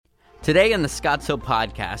Today on the Scottsdale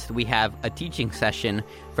podcast, we have a teaching session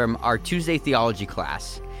from our Tuesday Theology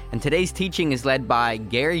class. And today's teaching is led by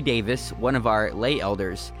Gary Davis, one of our lay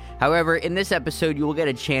elders. However, in this episode, you will get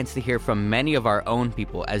a chance to hear from many of our own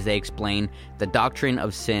people as they explain the doctrine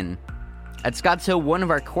of sin. At Scottsdale, one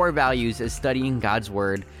of our core values is studying God's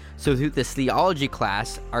Word. So through this theology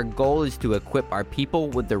class, our goal is to equip our people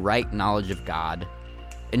with the right knowledge of God.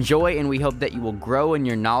 Enjoy, and we hope that you will grow in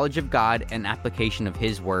your knowledge of God and application of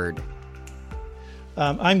His Word.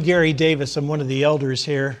 I'm Gary Davis. I'm one of the elders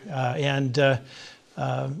here, and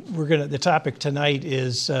the topic tonight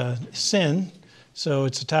is sin. So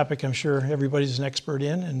it's a topic I'm sure everybody's an expert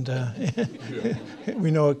in, and we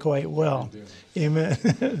know it quite well.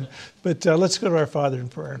 Amen. But let's go to our Father in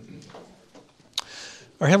prayer.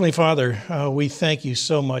 Our Heavenly Father, we thank you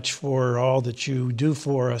so much for all that you do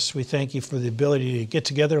for us. We thank you for the ability to get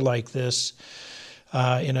together like this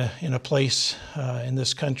in a place in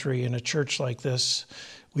this country, in a church like this.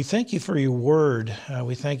 We thank you for your word.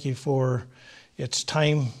 We thank you for its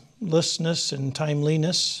timelessness and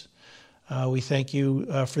timeliness. We thank you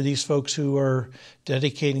for these folks who are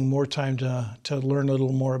dedicating more time to learn a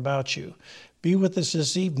little more about you. Be with us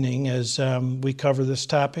this evening as we cover this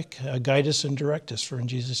topic. Guide us and direct us. For in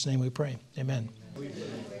Jesus' name we pray. Amen.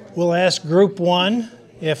 We'll ask Group 1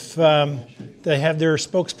 if they have their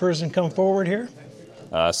spokesperson come forward here.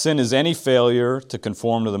 Sin is any failure to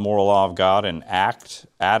conform to the moral law of God in act,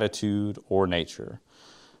 attitude, or nature.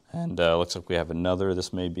 And looks like we have another.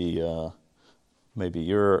 This may be maybe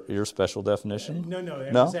your special definition. No,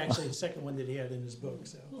 that was actually the second one that he had in his book.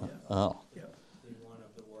 So. Yeah. Oh. Yeah.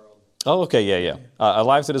 Oh, okay, yeah. A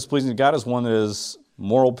life that is pleasing to God is one that is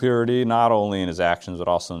moral purity, not only in his actions, but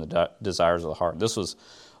also in the desires of the heart. This was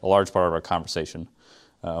a large part of our conversation,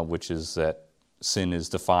 which is that sin is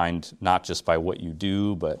defined not just by what you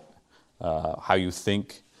do, but how you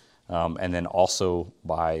think, and then also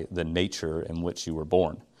by the nature in which you were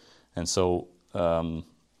born. And so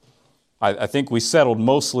I think we settled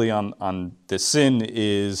mostly on the sin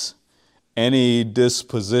is any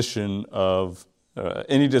disposition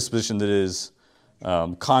that is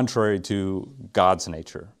contrary to God's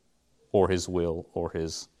nature or His will or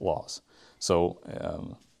His laws.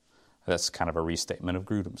 So that's kind of a restatement of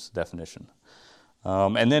Grudem's definition.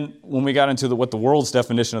 And then when we got into what the world's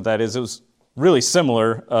definition of that is, it was really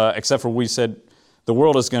similar, except for we said the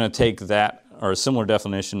world is going to take that, or a similar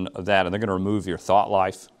definition of that, and they're going to remove your thought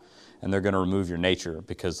life, and they're going to remove your nature,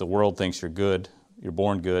 because the world thinks you're good, you're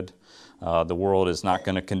born good. The world is not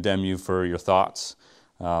going to condemn you for your thoughts.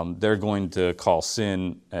 They're going to call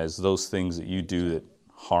sin as those things that you do that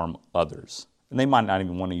harm others. And they might not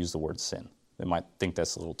even want to use the word sin. They might think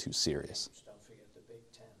that's a little too serious. Don't forget the Big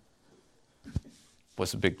Ten.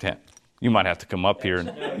 What's the Big Ten? You might have to come up here.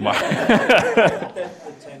 The Ten Commandments.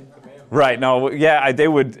 Right. No. Yeah. They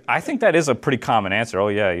would. I think that is a pretty common answer. Oh,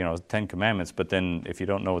 yeah. 10 Commandments. But then, if you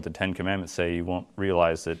don't know what the 10 Commandments say, you won't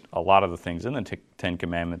realize that a lot of the things in the 10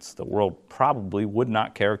 Commandments, the world probably would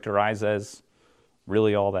not characterize as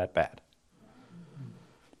really all that bad.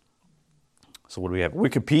 So what do we have?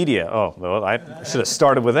 Wikipedia. Oh, well, I should have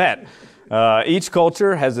started with that. Each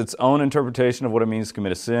culture has its own interpretation of what it means to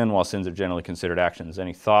commit a sin, while sins are generally considered actions.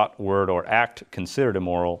 Any thought, word, or act considered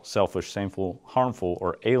immoral, selfish, shameful, harmful,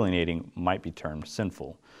 or alienating might be termed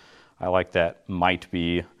sinful. I like that might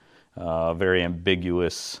be very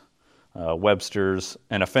ambiguous. Webster's,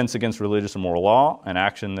 an offense against religious or moral law, an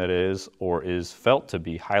action that is or is felt to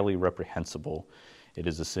be highly reprehensible. It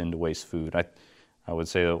is a sin to waste food. I would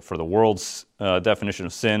say that for the world's definition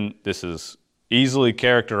of sin, this is easily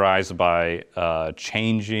characterized by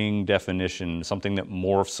changing definition, something that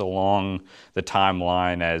morphs along the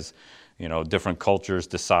timeline as, different cultures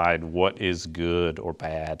decide what is good or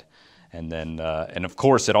bad. And then, and of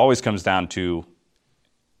course, it always comes down to,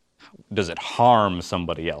 does it harm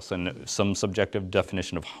somebody else? And some subjective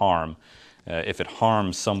definition of harm, if it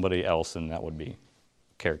harms somebody else, then that would be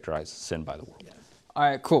characterized as sin by the world. Yeah. All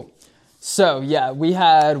right, cool. So, we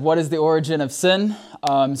had what is the origin of sin?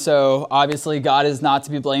 So, obviously, God is not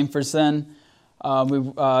to be blamed for sin.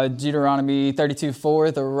 Deuteronomy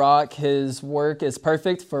 32:4, the rock, His work is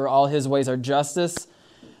perfect, for all His ways are justice.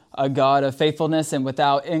 A God of faithfulness and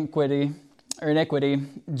without iniquity,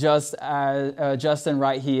 just and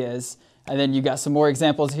right He is. And then you got some more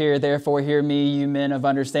examples here. Therefore, hear me, you men of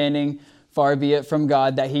understanding. Far be it from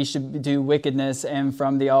God that He should do wickedness, and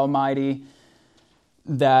from the Almighty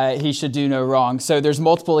that He should do no wrong. So there's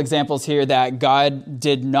multiple examples here that God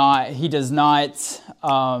He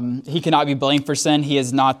cannot be blamed for sin. He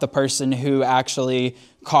is not the person who actually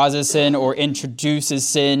causes sin or introduces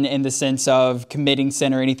sin in the sense of committing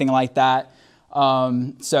sin or anything like that.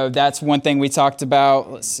 So that's one thing we talked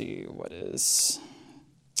about. Let's see, what is...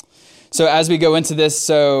 So as we go into this,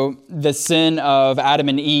 so the sin of Adam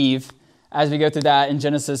and Eve, as we go through that in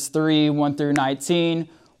Genesis 3, 1 through 19,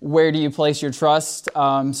 where do you place your trust?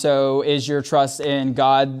 So is your trust in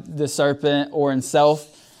God, the serpent, or in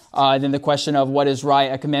self? Then the question of what is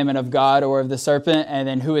right, a commandment of God or of the serpent? And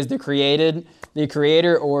then who is the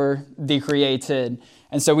creator or the created?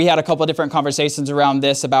 And so we had a couple of different conversations around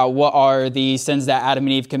this about what are the sins that Adam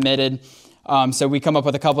and Eve committed. So we come up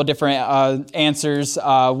with a couple of different answers.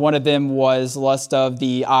 One of them was lust of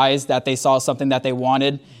the eyes, that they saw something that they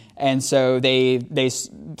wanted, and so they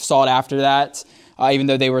sought after that, even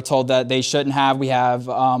though they were told that they shouldn't have. We have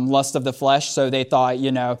lust of the flesh, so they thought,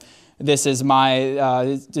 this is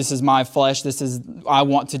my flesh. I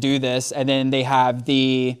want to do this, and then they have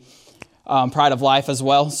the pride of life as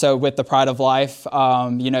well. So with the pride of life,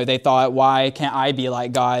 they thought, why can't I be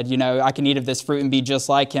like God? I can eat of this fruit and be just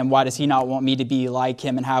like him. Why does he not want me to be like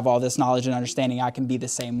him and have all this knowledge and understanding? I can be the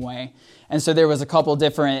same way. And so there was a couple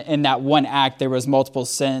different, in that one act, there was multiple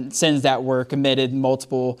sins that were committed,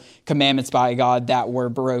 multiple commandments by God that were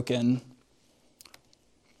broken.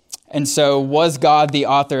 And so was God the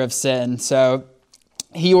author of sin? So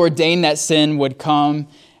he ordained that sin would come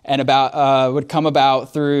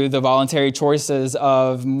about through the voluntary choices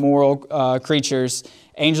of moral creatures.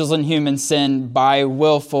 Angels and humans sin by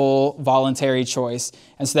willful, voluntary choice.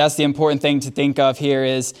 And so that's the important thing to think of here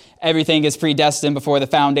is everything is predestined before the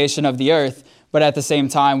foundation of the earth, but at the same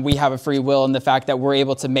time, we have a free will in the fact that we're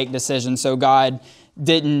able to make decisions. So God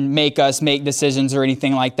didn't make us make decisions or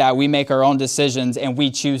anything like that. We make our own decisions, and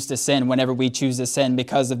we choose to sin whenever we choose to sin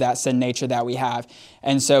because of that sin nature that we have.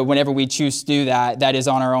 And so whenever we choose to do that, that is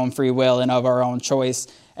on our own free will and of our own choice,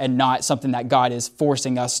 and not something that God is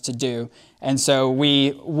forcing us to do. And so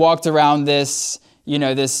we walked around this,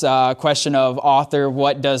 this question of author.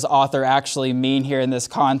 What does author actually mean here in this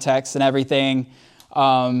context and everything?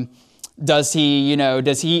 Does he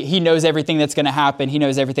knows everything that's going to happen. He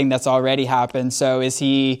knows everything that's already happened. So does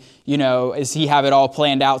he have it all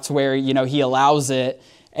planned out to where, he allows it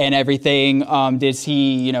and everything? Does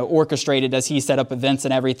he, orchestrate it? Does he set up events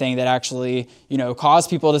and everything that actually, cause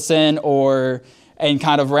people to sin and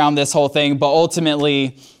kind of around this whole thing? But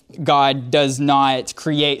ultimately, God does not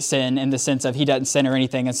create sin in the sense of he doesn't sin or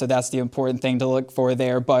anything. And so that's the important thing to look for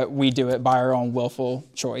there. But we do it by our own willful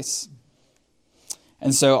choice.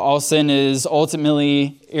 And so all sin is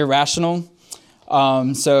ultimately irrational.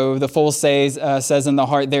 So the fool says in the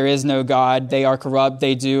heart, there is no God. They are corrupt.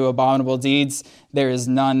 They do abominable deeds. There is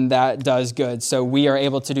none that does good. So we are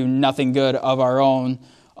able to do nothing good of our own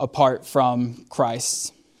apart from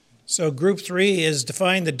Christ. So group 3 is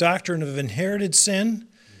define the doctrine of inherited sin.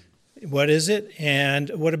 What is it? And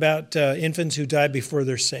what about infants who die before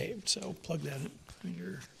they're saved? So plug that in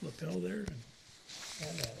your lapel there.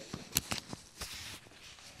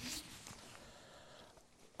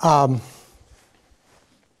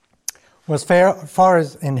 As far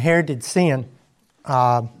as inherited sin,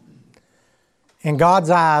 in God's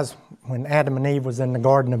eyes, when Adam and Eve was in the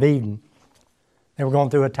Garden of Eden, they were going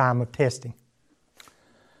through a time of testing.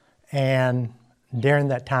 And during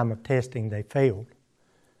that time of testing, they failed.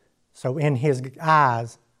 So in his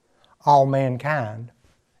eyes, all mankind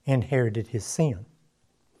inherited his sin.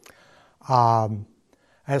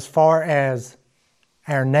 As far as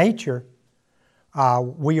our nature,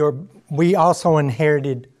 we also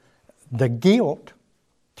inherited the guilt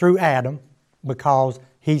through Adam because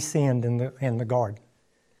he sinned in the garden.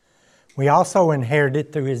 We also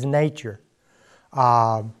inherited through his nature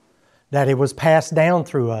that it was passed down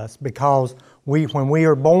through us because when we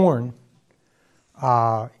are born,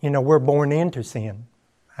 we're born into sin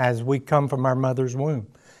as we come from our mother's womb.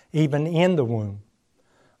 Even in the womb,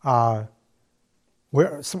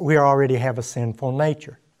 we already have a sinful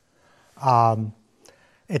nature.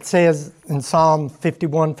 It says in Psalm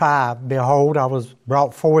 51:5, "Behold, I was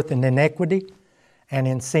brought forth in iniquity, and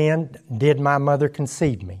in sin did my mother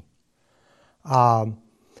conceive me." In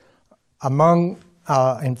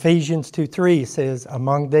Ephesians 2:3 says,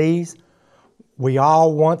 "Among these we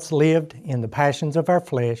all once lived in the passions of our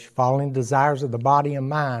flesh, following desires of the body and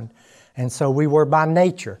mind, and so we were by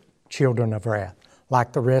nature children of wrath,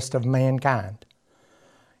 like the rest of mankind.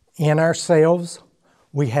 In ourselves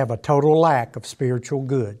we have a total lack of spiritual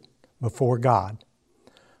good before God."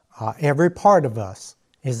 Every part of us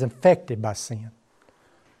is affected by sin.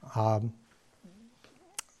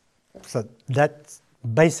 So that's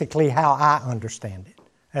basically how I understand it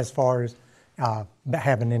as far as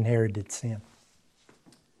having inherited sin.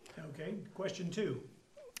 Okay, question 2.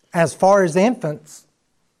 As far as infants,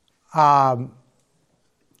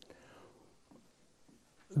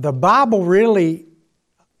 the Bible really,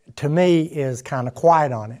 to me, is kind of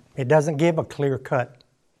quiet on it. It doesn't give a clear-cut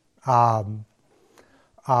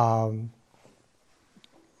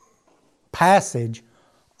passage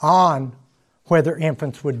on whether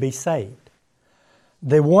infants would be saved.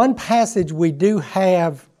 The one passage we do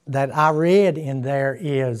have that I read in there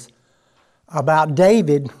is about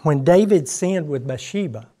David. When David sinned with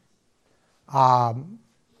Bathsheba,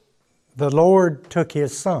 the Lord took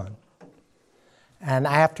his son. And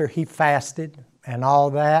after he fasted and all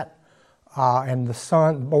that, and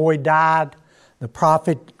the boy died, the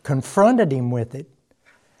prophet confronted him with it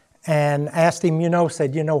and asked him,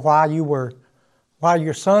 said, while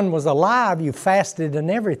your son was alive, you fasted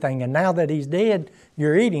and everything, and now that he's dead,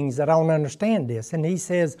 you're eating. He said, I don't understand this. And he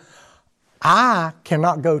says, I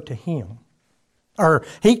cannot go to him, or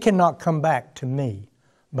he cannot come back to me,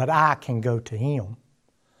 but I can go to him.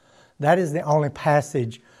 That is the only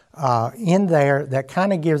passage in there that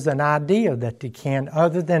kind of gives an idea that he can,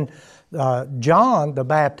 other than John the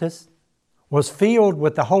Baptist was filled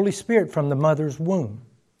with the Holy Spirit from the mother's womb.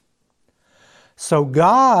 So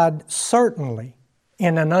God certainly,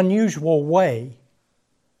 in an unusual way,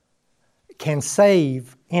 can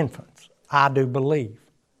save infants, I do believe.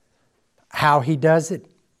 How he does it,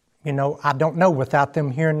 I don't know without them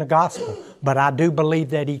hearing the gospel, but I do believe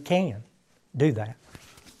that he can do that.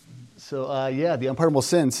 So, the unpardonable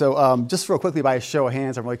sin. So, just real quickly, by a show of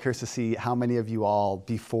hands, I'm really curious to see how many of you all,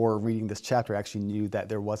 before reading this chapter, actually knew that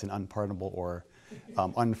there was an unpardonable or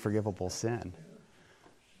unforgivable sin.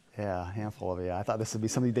 Yeah, a handful of you. I thought this would be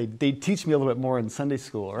something they'd teach me a little bit more in Sunday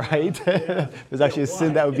school, right? There's actually a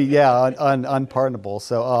sin that would be, unpardonable.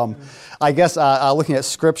 So, I guess looking at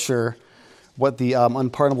Scripture, what the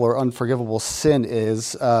unpardonable or unforgivable sin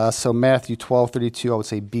is. So, Matthew 12:32, I would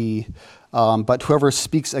say B. But whoever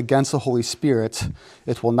speaks against the Holy Spirit,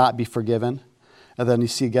 it will not be forgiven. And then you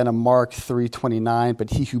see again in Mark 3:29, but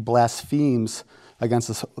he who blasphemes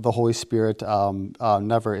against the Holy Spirit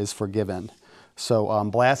never is forgiven. So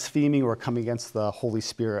blaspheming or coming against the Holy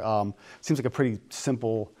Spirit seems like a pretty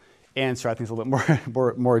simple answer. I think it's a little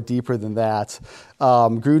bit more deeper than that.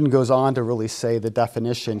 Gruden goes on to really say the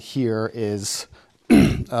definition here is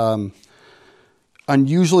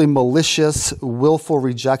unusually malicious, willful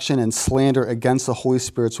rejection and slander against the Holy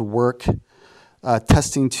Spirit's work,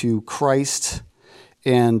 testing to Christ,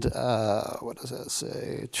 and what does that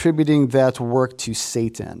say? Attributing that work to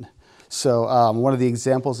Satan. So one of the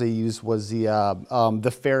examples they used was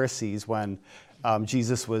the Pharisees when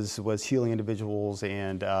Jesus was healing individuals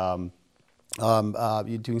and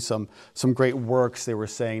doing some great works. They were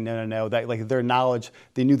saying no, that like their knowledge,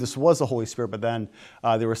 they knew this was the Holy Spirit, but then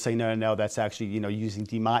they were saying no, that's actually using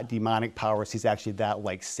demonic powers. He's actually that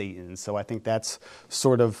like Satan. So I think that's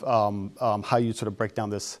sort of how you sort of break down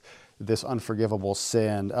this unforgivable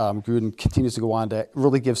sin. Gruden continues to go on to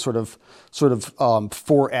really give sort of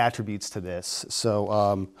four attributes to this.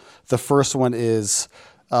 So the first one is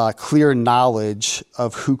clear knowledge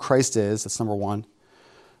of who Christ is. That's number one.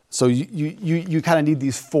 So you kind of need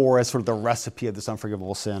these four as sort of the recipe of this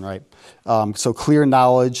unforgivable sin, right? So clear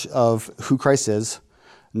knowledge of who Christ is,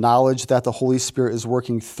 knowledge that the Holy Spirit is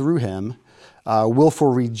working through him,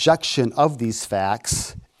 willful rejection of these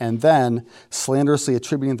facts, and then slanderously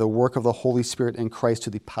attributing the work of the Holy Spirit in Christ to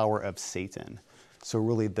the power of Satan. So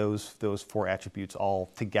really those four attributes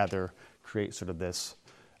all together create sort of this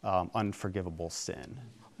unforgivable sin.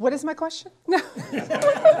 What is my question? No.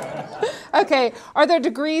 Okay, are there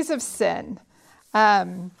degrees of sin?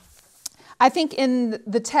 I think in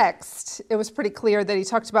the text, it was pretty clear that he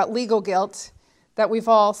talked about legal guilt, that we've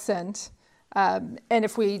all sinned. And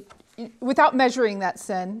if without measuring that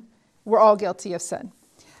sin, we're all guilty of sin.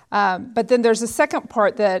 But then there's a second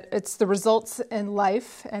part that it's the results in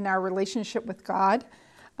life and our relationship with God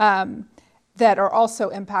that are also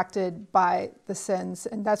impacted by the sins.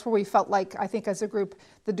 And that's where we felt like, I think as a group,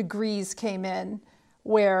 the degrees came in,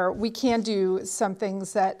 where we can do some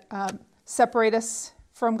things that separate us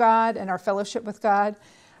from God and our fellowship with God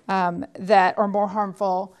that are more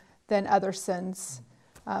harmful than other sins,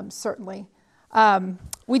 certainly.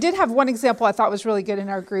 We did have one example I thought was really good in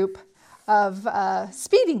our group of a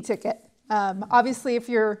speeding ticket. Obviously, if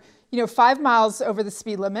you're 5 miles over the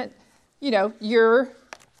speed limit, you're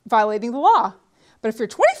violating the law. But if you're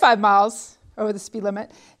 25 miles over the speed limit,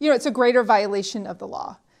 it's a greater violation of the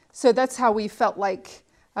law. So that's how we felt like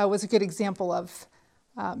was a good example of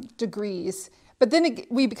degrees. But then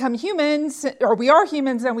we become humans, or we are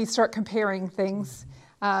humans, and we start comparing things.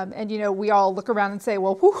 And we all look around and say,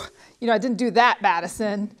 well, I didn't do that bad a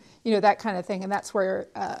sin, that kind of thing. And that's where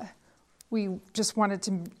we just wanted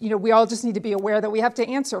to, we all just need to be aware that we have to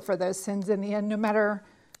answer for those sins in the end, no matter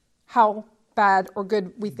how bad or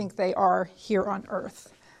good we think they are here on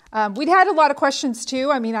earth. We'd had a lot of questions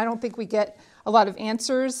too. I mean, I don't think we get a lot of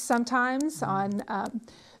answers sometimes on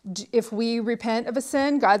if we repent of a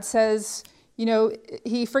sin, God says,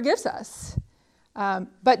 he forgives us.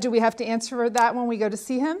 But do we have to answer for that when we go to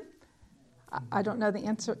see him? I don't know the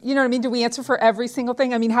answer. You know what I mean? Do we answer for every single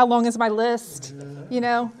thing? I mean, how long is my list?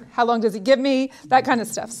 How long does he give me? That kind of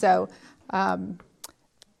stuff. So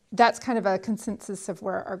that's kind of a consensus of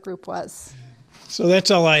where our group was. So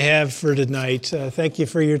that's all I have for tonight. Thank you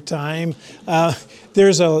for your time.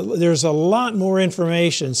 There's a lot more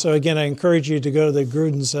information. So again, I encourage you to go to the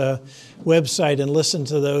Gruden's website and listen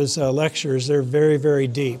to those lectures. They're very, very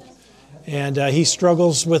deep. And he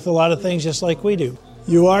struggles with a lot of things just like we do.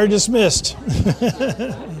 You are dismissed.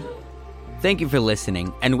 Thank you for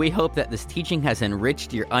listening, and we hope that this teaching has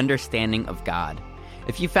enriched your understanding of God.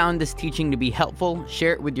 If you found this teaching to be helpful,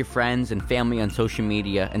 share it with your friends and family on social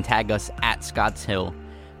media and tag us at Scotts Hill.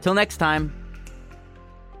 Till next time.